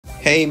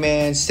Hey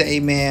man, say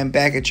man,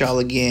 back at y'all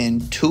again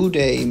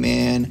today,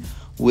 man,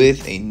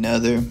 with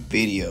another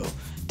video.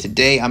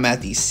 Today I'm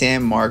at the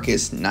San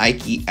Marcos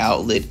Nike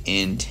outlet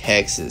in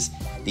Texas.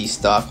 The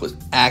stock was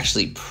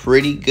actually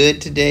pretty good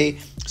today,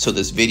 so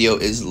this video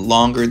is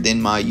longer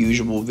than my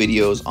usual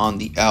videos on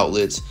the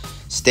outlets.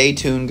 Stay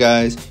tuned,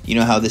 guys. You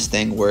know how this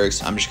thing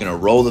works. I'm just gonna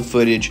roll the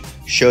footage,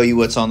 show you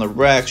what's on the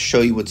racks,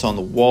 show you what's on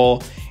the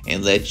wall,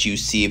 and let you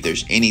see if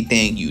there's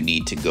anything you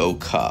need to go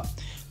cop.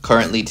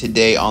 Currently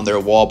today on their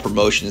wall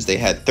promotions, they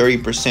had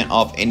 30%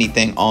 off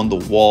anything on the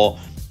wall,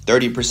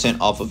 30%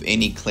 off of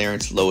any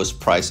clearance lowest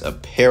price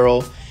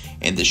apparel,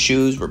 and the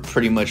shoes were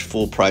pretty much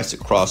full price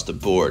across the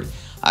board.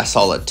 I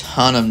saw a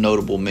ton of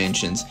notable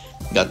mentions.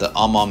 Got the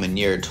A Ma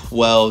Maniére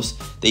 12s.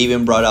 They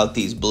even brought out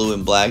these blue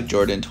and black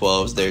Jordan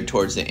 12s there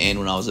towards the end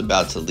when I was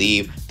about to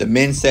leave. The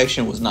men's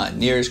section was not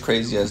near as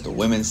crazy as the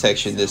women's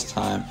section this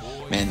time.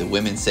 Man, the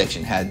women's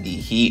section had the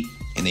heat,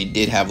 and they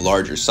did have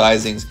larger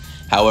sizings.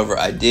 However,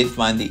 I did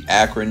find the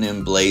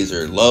acronym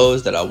Blazer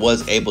lows that I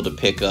was able to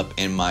pick up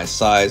in my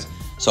size,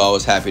 so I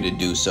was happy to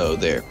do so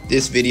there.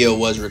 This video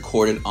was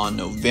recorded on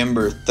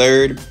November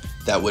 3rd.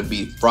 That would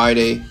be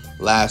Friday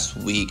last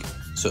week.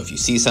 So if you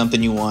see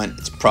something you want,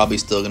 it's probably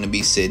still going to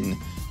be sitting.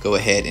 Go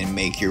ahead and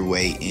make your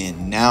way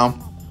in now.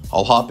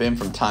 I'll hop in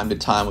from time to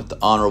time with the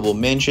honorable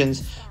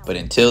mentions, but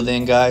until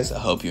then, guys, I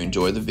hope you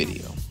enjoy the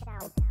video.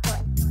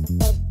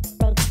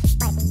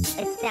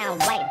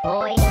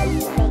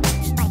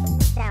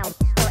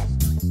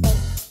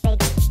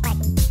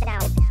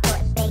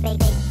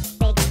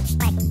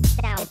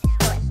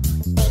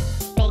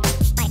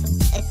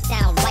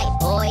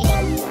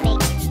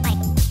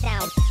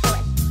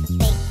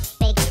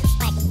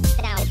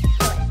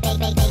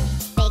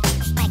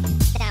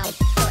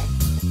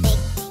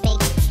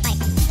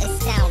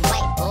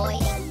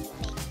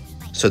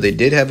 So they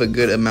did have a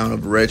good amount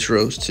of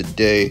retros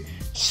today.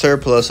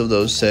 Surplus of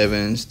those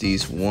 7s,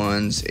 these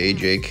 1s,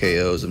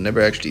 AJKOs. I've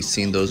never actually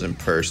seen those in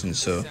person,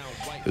 so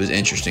it was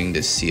interesting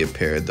to see a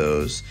pair of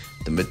those.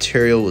 The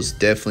material was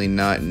definitely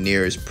not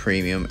near as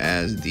premium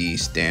as the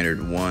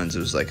standard ones. It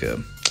was like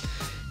a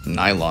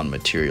nylon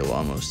material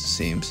almost, it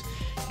seems.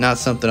 Not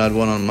something I'd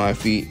want on my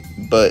feet,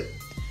 but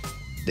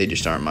they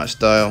just aren't my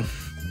style.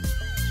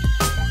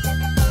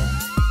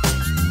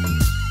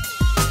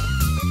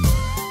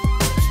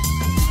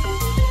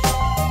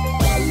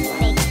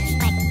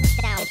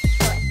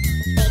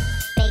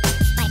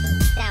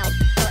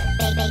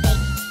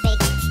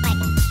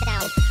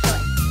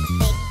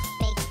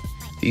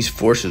 These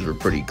Forces were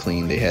pretty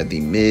clean. They had the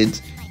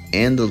mids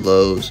and the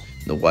lows,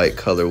 the white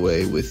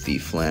colorway with the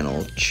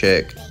flannel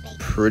check.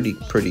 Pretty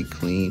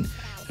clean.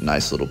 A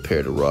nice little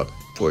pair to rock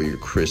for your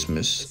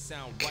Christmas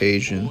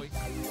occasion.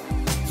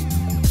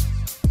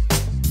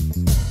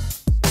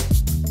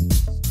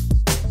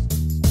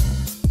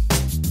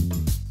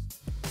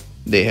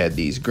 They had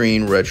these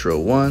green retro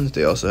ones.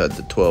 They also had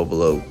the 12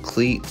 below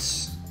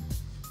cleats.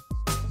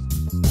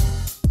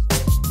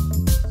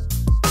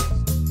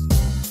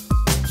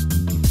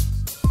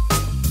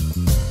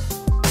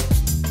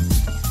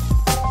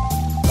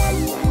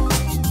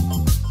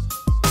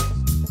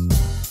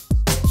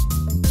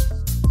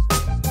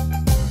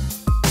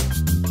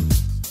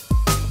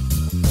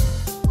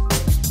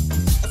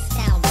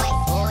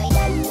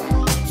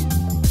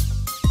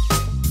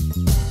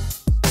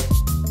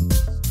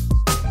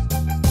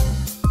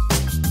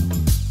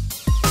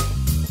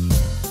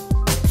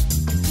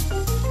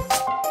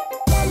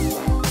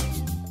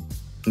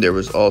 There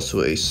was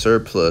also a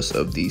surplus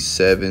of these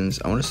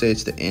 7s. I want to say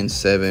it's the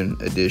N7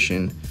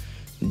 edition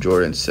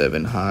Jordan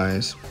 7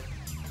 highs.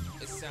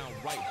 It sound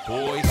right,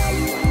 boys.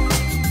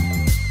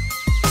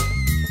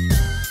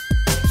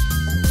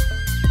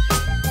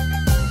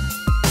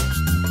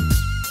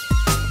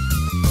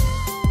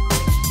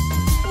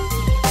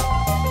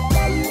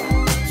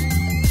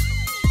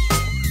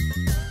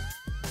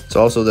 It's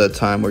also that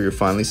time where you're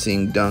finally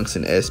seeing Dunks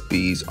and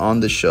SBs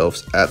on the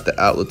shelves at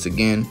the outlets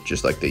again,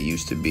 just like they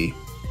used to be.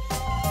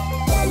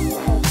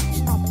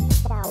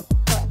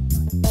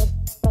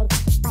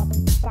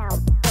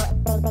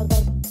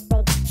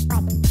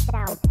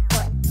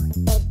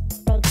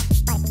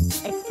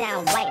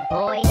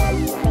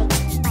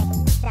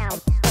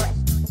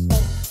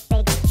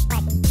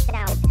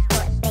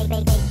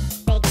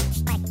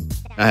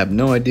 I have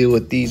no idea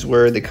what these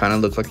were. They kind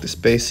of look like the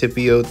Space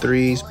Hippie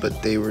 03s,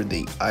 but they were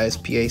the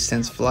ISPA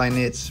Sense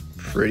Flyknits.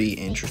 Pretty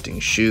interesting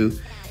shoe.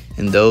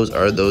 And those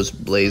are those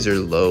Blazer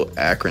Low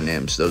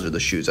acronyms. Those are the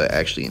shoes I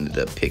actually ended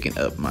up picking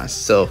up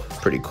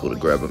myself. Pretty cool to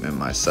grab them in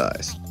my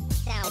size.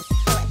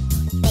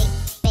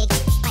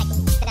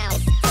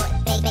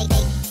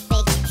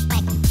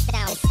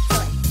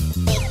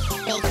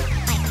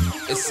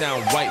 It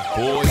sound right,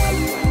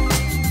 boys.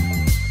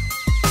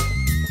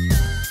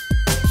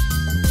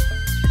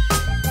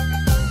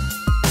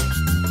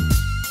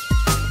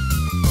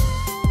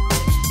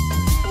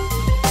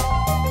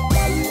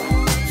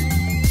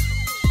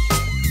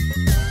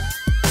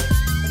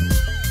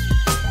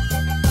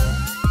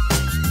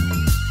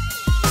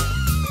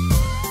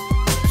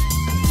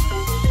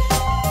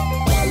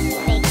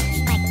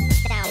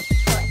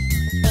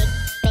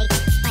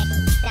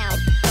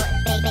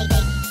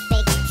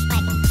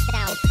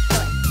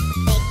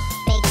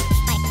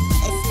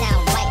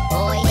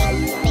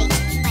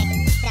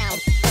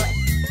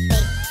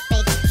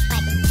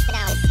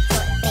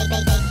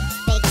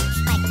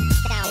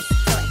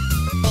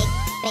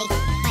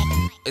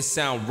 It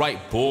sound right,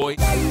 boy.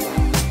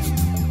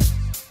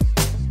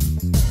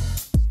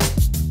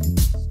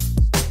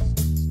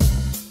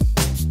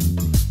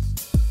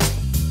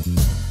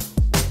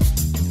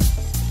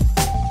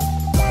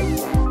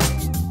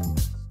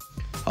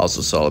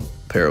 Also saw a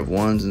pair of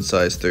ones in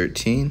size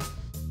 13.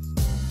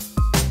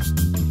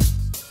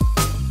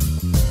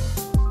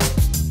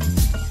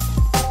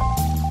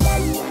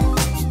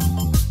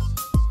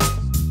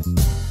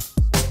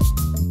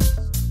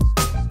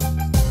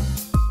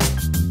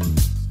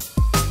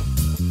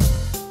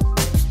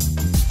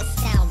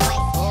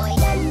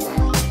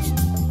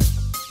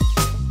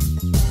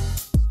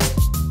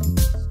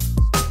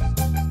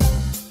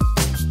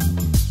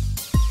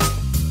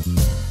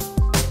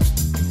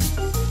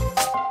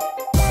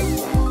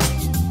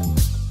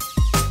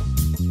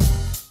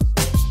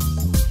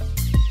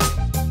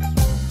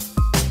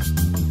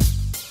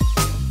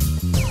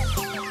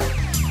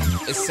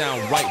 It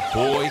sound right,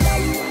 boys.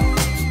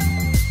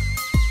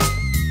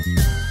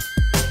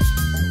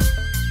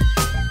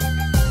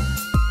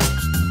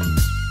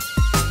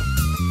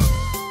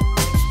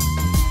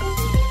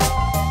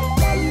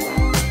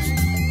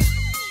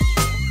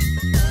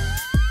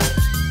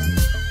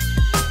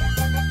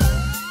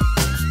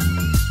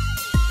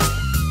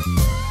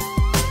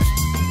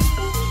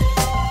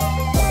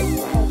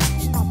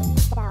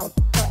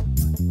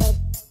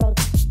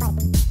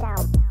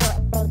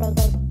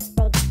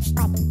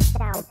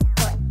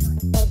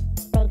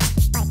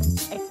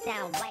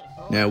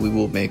 Now we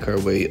will make our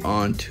way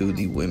on to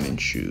the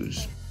women's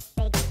shoes.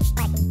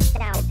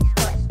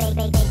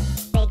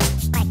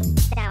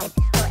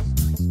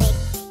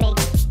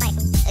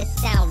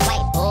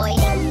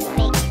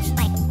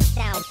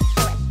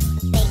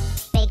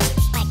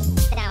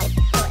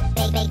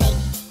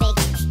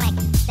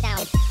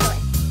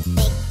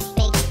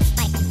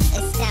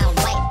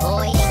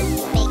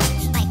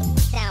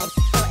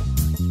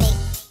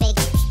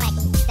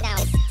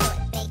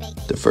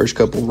 The first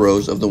couple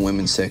rows of the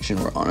women's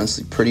section were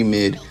honestly pretty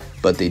mid,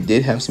 but they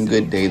did have some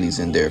good dailies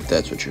in there if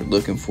that's what you're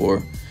looking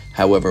for.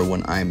 However,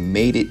 when I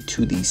made it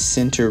to the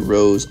center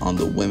rows on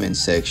the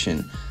women's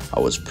section, I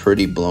was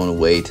pretty blown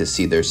away to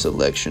see their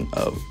selection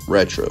of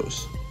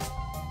retros.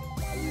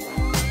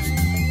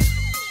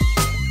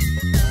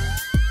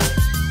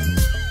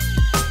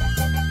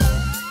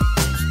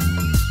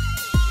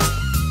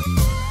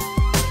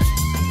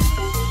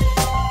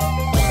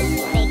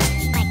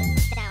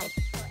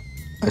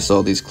 I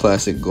saw these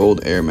classic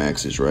gold Air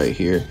Maxes right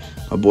here.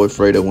 My boy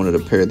Fredo wanted a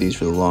pair of these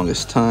for the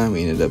longest time.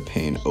 He ended up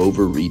paying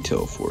over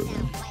retail for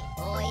them.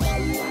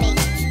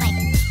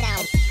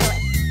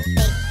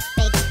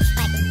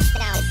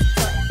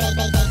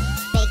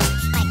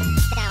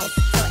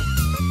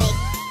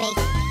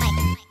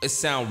 It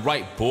sound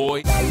right,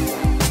 boy.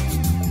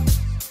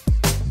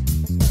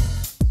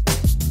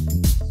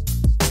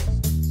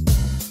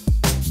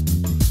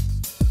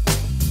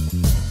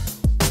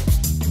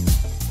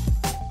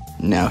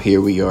 Now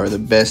here we are. The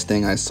best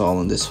thing I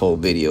saw in this whole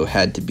video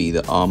had to be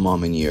the A Ma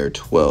Maniére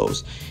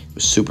 12s. It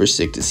was super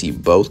sick to see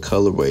both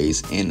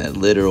colorways in a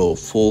literal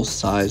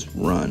full-size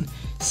run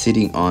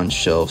sitting on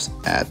shelves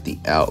at the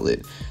outlet.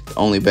 The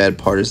only bad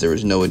part is there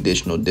was no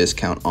additional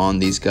discount on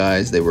these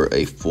guys. They were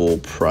a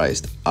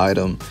full-priced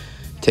item.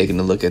 Taking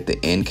a look at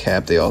the end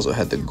cap, they also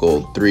had the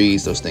gold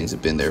 3s. Those things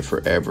have been there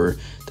forever.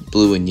 The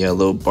blue and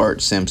yellow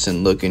Bart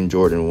Simpson looking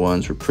Jordan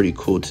 1s were pretty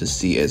cool to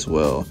see as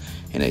well,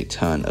 and a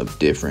ton of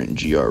different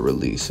GR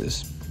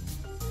releases.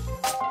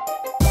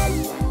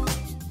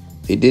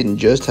 They didn't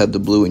just have the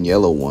blue and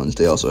yellow ones,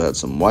 they also had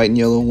some white and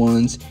yellow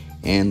ones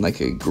and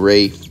like a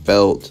gray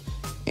felt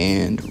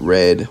and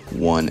red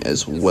one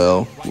as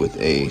well with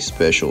a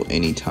special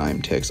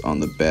anytime text on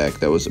the back.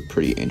 That was a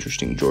pretty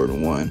interesting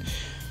Jordan 1.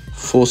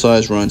 Full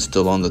size run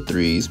still on the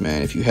 3s,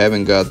 man. If you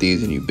haven't got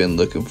these and you've been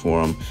looking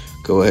for them,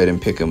 go ahead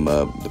and pick them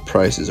up. The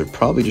prices are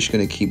probably just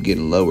going to keep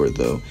getting lower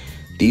though.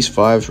 These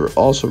 5s were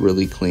also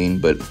really clean,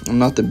 but I'm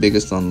not the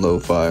biggest on low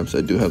 5s.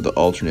 I do have the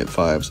alternate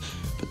 5s,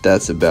 but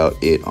that's about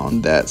it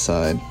on that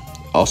side.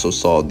 Also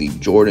saw the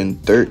Jordan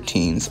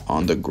 13s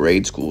on the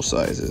grade school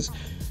sizes.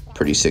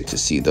 Pretty sick to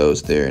see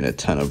those there in a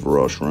ton of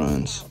rush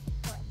runs.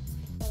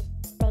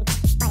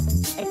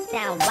 It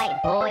sound right,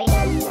 boy.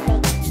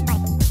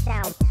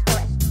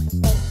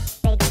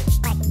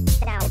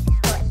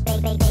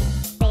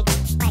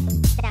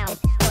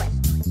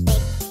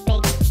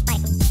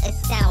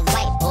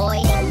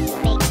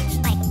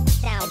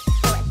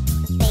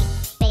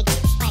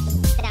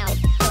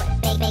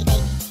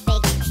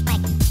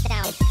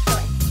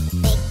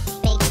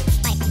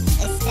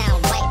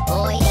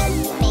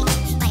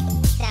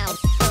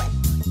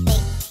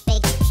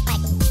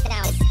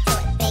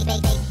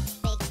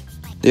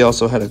 They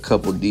also had a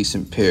couple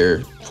decent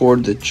pair for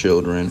the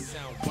children.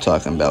 I'm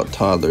talking about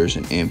toddlers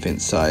and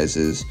infant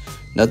sizes.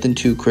 Nothing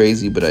too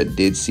crazy, but I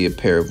did see a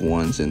pair of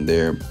ones in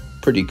there.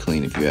 Pretty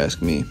clean if you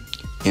ask me.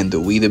 And the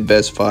We The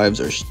Best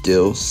 5s are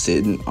still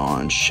sitting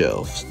on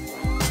shelves.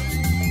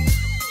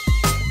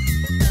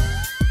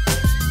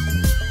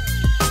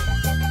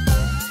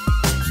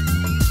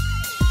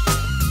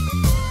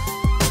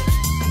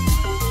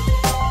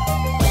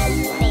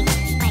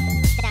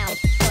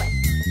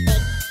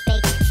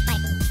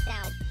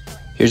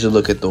 Here's a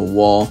look at the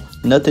wall.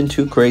 Nothing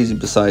too crazy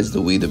besides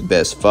the We The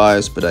Best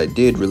 5s, but I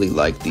did really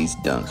like these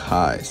Dunk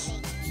Highs.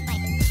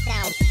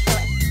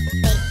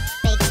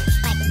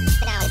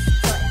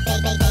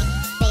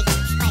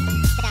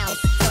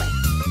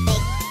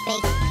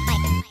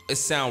 It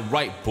sound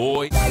right,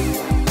 boy.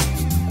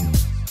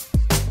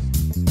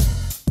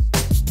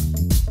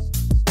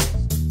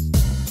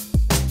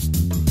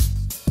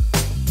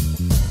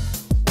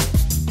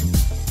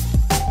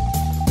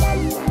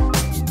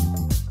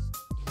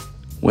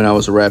 When I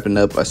was wrapping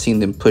up, I seen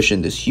them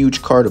pushing this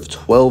huge cart of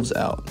 12s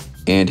out.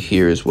 And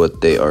here's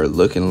what they are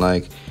looking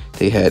like.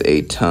 They had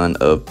a ton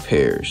of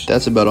pairs.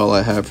 That's about all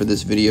I have for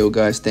this video,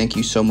 guys. Thank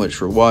you so much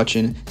for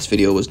watching. This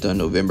video was done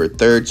November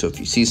 3rd, so if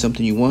you see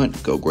something you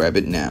want, go grab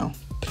it now.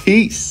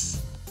 Peace.